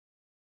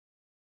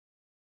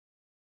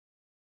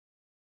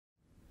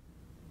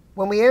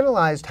when we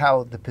analyzed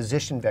how the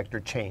position vector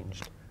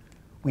changed,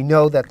 we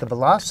know that the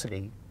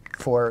velocity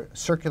for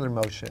circular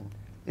motion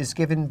is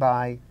given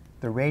by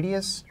the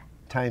radius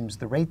times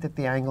the rate that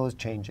the angle is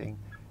changing,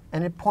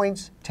 and it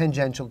points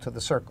tangential to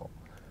the circle.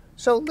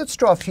 So let's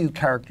draw a few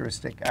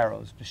characteristic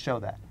arrows to show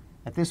that.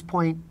 At this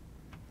point,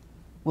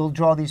 we'll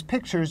draw these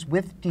pictures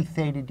with d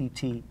theta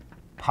dt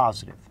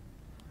positive.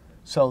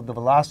 So the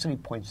velocity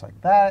points like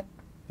that,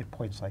 it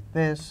points like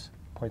this,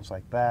 points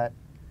like that,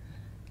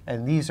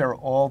 and these are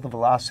all the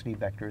velocity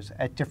vectors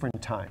at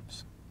different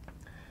times.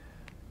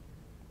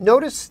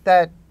 Notice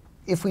that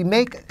if we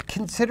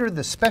consider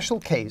the special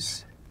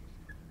case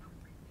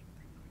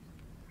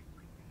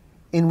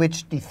in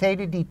which d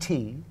theta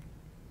dt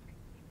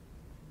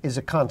is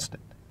a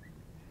constant.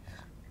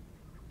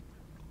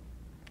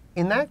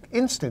 In that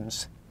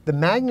instance, the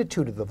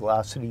magnitude of the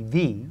velocity,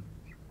 v,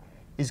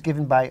 is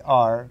given by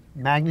r,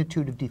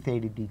 magnitude of d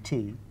theta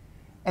dt,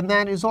 and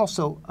that is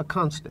also a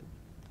constant.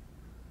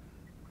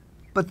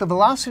 But the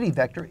velocity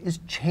vector is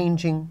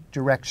changing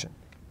direction.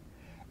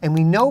 And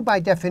we know by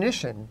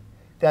definition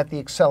that the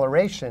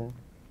acceleration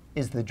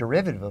is the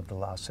derivative of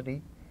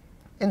velocity.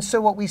 And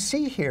so what we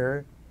see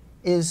here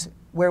is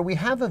where we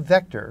have a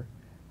vector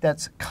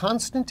that's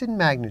constant in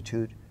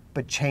magnitude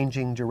but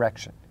changing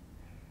direction.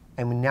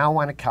 And we now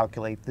want to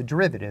calculate the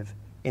derivative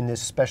in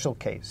this special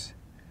case.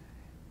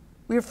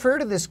 We refer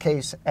to this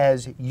case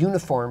as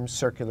uniform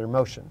circular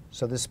motion.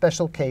 So this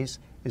special case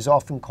is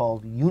often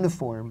called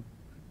uniform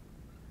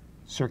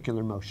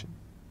circular motion.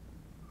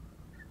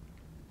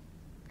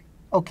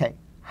 OK,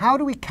 how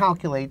do we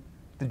calculate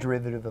the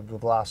derivative of the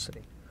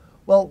velocity?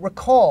 Well,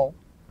 recall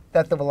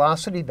that the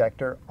velocity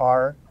vector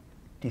r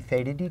d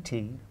theta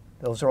dt,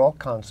 those are all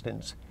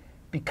constants.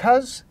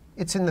 Because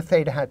it's in the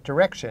theta hat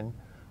direction,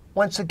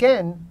 once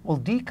again, we'll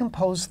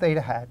decompose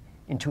theta hat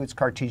into its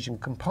Cartesian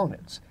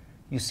components.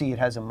 You see it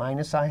has a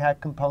minus I hat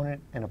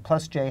component and a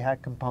plus j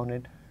hat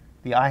component.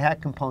 The I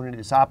hat component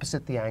is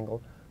opposite the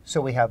angle.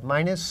 So we have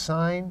minus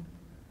sine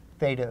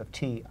theta of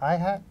t I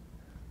hat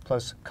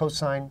plus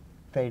cosine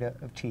theta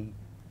of t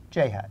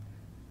j hat.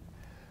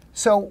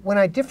 So when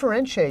I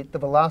differentiate the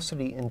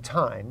velocity in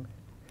time,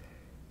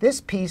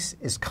 this piece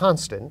is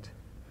constant.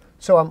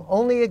 So I'm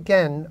only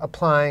again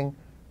applying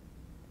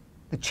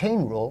the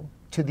chain rule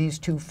to these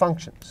two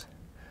functions.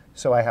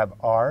 So I have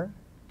r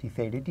d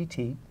theta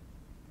dt,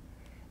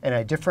 and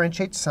I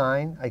differentiate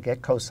sine. I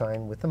get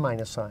cosine with the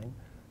minus sign.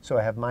 So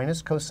I have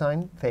minus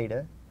cosine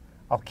theta.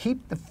 I'll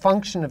keep the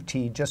function of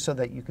t just so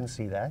that you can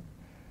see that.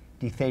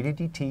 D theta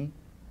dt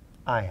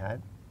I hat.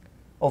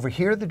 Over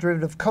here, the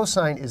derivative of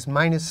cosine is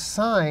minus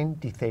sine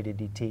d theta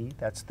dt.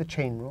 That's the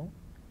chain rule.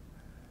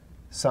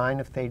 Sine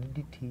of theta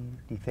dt,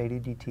 d theta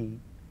dt,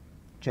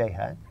 j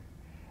hat.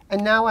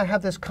 And now I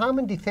have this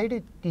common d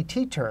theta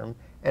dt term,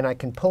 and I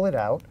can pull it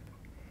out,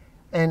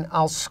 and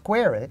I'll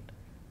square it.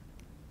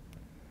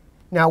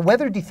 Now,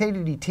 whether d theta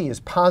dt is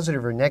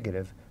positive or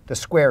negative, the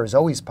square is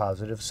always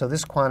positive, so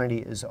this quantity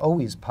is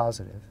always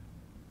positive.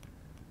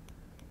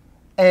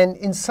 And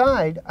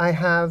inside,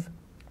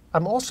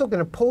 I'm also going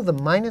to pull the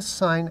minus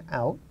sign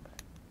out,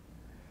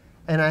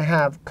 and I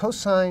have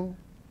cosine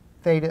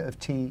theta of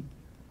t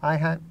I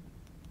hat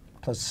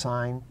plus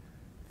sine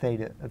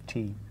theta of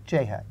t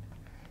j hat.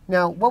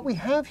 Now, what we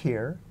have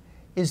here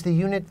is the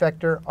unit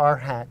vector r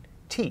hat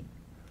t.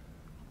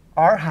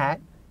 R hat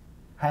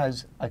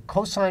has a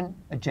cosine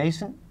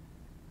adjacent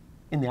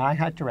in the I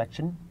hat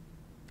direction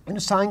and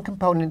a sine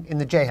component in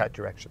the j hat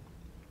direction.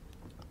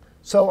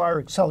 So our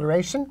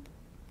acceleration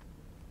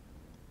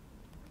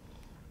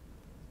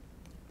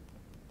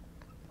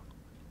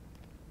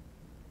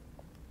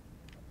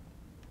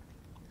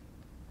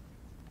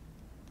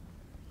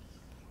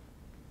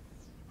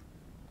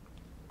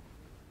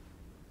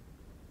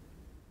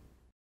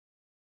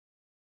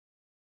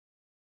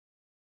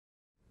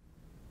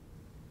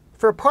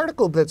for a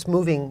particle that's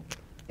moving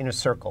in a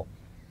circle,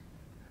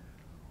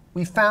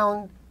 we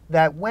found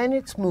that when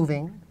it's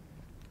moving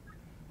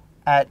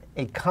at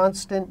a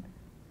constant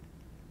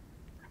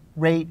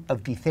rate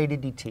of d theta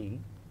dt,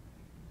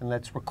 and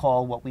let's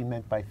recall what we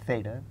meant by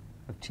theta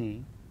of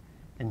t,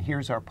 and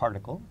here's our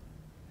particle,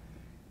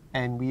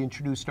 and we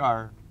introduced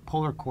our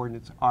polar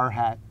coordinates r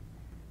hat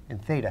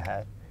and theta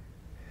hat,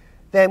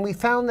 then we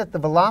found that the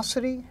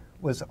velocity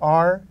was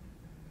r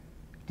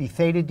d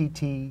theta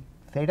dt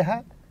theta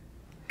hat.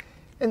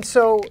 And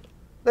so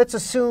let's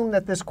assume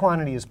that this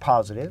quantity is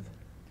positive,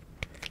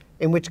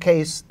 in which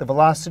case the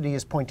velocity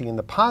is pointing in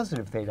the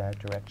positive theta hat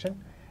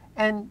direction.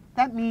 And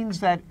that means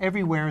that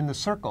everywhere in the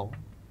circle,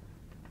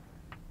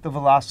 the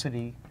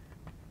velocity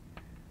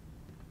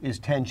is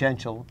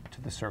tangential to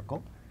the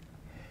circle,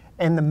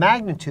 and the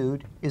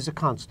magnitude is a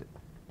constant.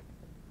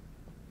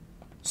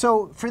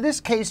 So for this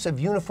case of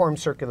uniform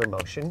circular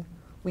motion,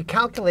 we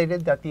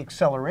calculated that the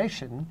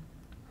acceleration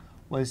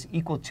was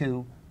equal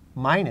to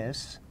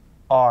minus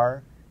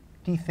r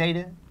d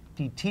theta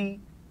dt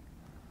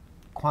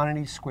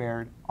quantity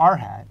squared r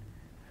hat,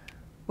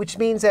 which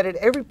means that at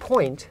every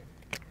point,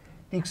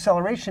 the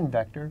acceleration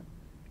vector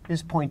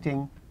is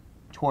pointing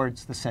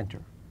towards the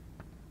center.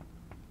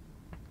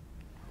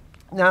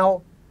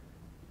 Now,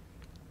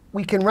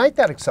 we can write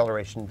that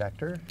acceleration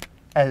vector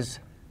as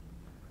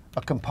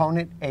a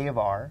component a of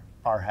r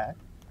hat,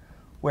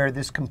 where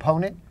this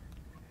component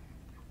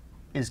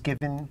is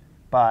given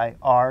by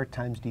r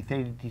times d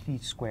theta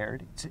dt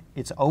squared.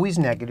 It's always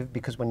negative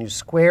because when you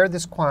square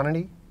this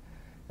quantity,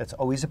 that's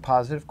always a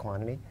positive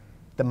quantity.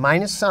 The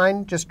minus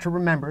sign, just to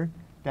remember,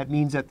 that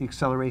means that the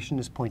acceleration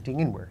is pointing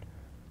inward.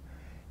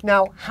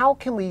 Now, how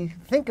can we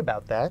think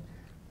about that?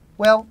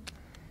 Well,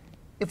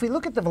 if we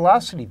look at the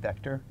velocity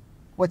vector,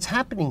 what's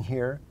happening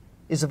here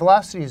is the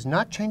velocity is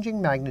not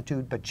changing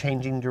magnitude, but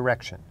changing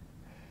direction.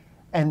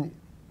 And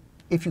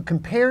if you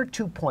compare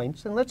 2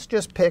 points, and let's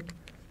just pick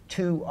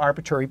 2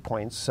 arbitrary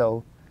points.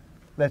 So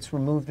let's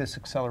remove this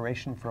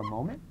acceleration for a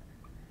moment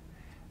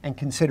and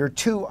consider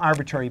 2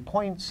 arbitrary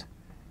points,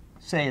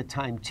 say at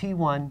time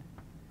t1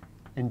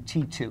 and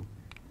t2.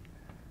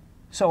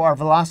 So our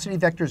velocity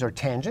vectors are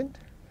tangent.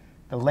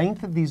 The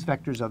length of these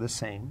vectors are the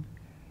same.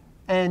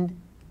 And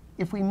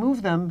if we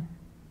move them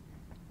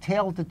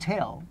tail to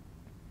tail,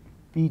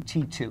 be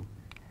t2,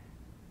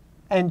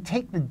 and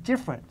take the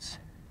difference,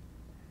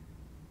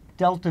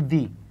 delta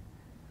v,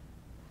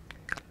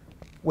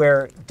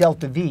 where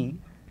delta v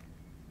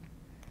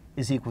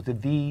is equal to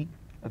v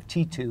of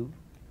t2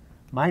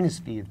 minus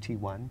v of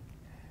t1,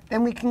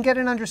 then we can get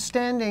an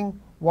understanding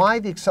why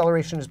the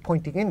acceleration is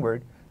pointing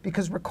inward,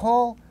 because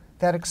recall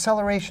that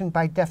acceleration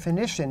by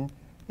definition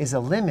is a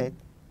limit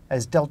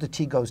as delta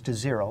t goes to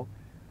 0.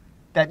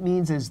 That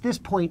means as this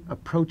point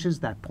approaches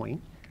that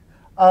point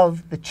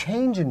of the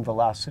change in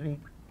velocity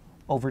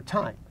over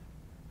time.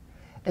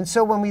 And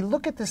so when we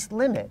look at this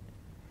limit,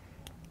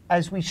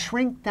 as we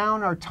shrink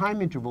down our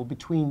time interval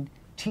between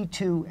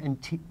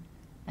t2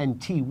 and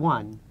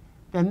t1,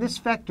 then this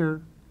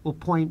vector will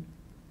point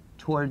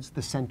towards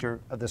the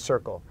center of the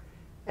circle.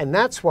 And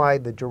that's why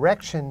the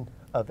direction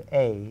of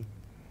A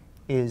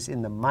is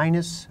in the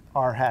minus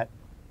r hat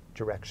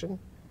direction.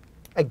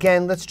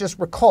 Again, let's just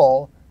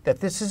recall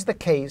that this is the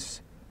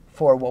case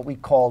for what we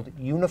called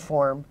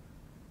uniform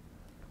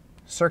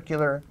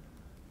circular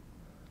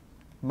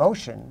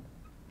motion,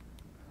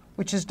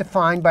 which is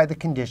defined by the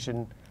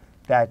condition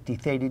that d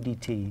theta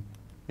dt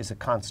is a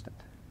constant.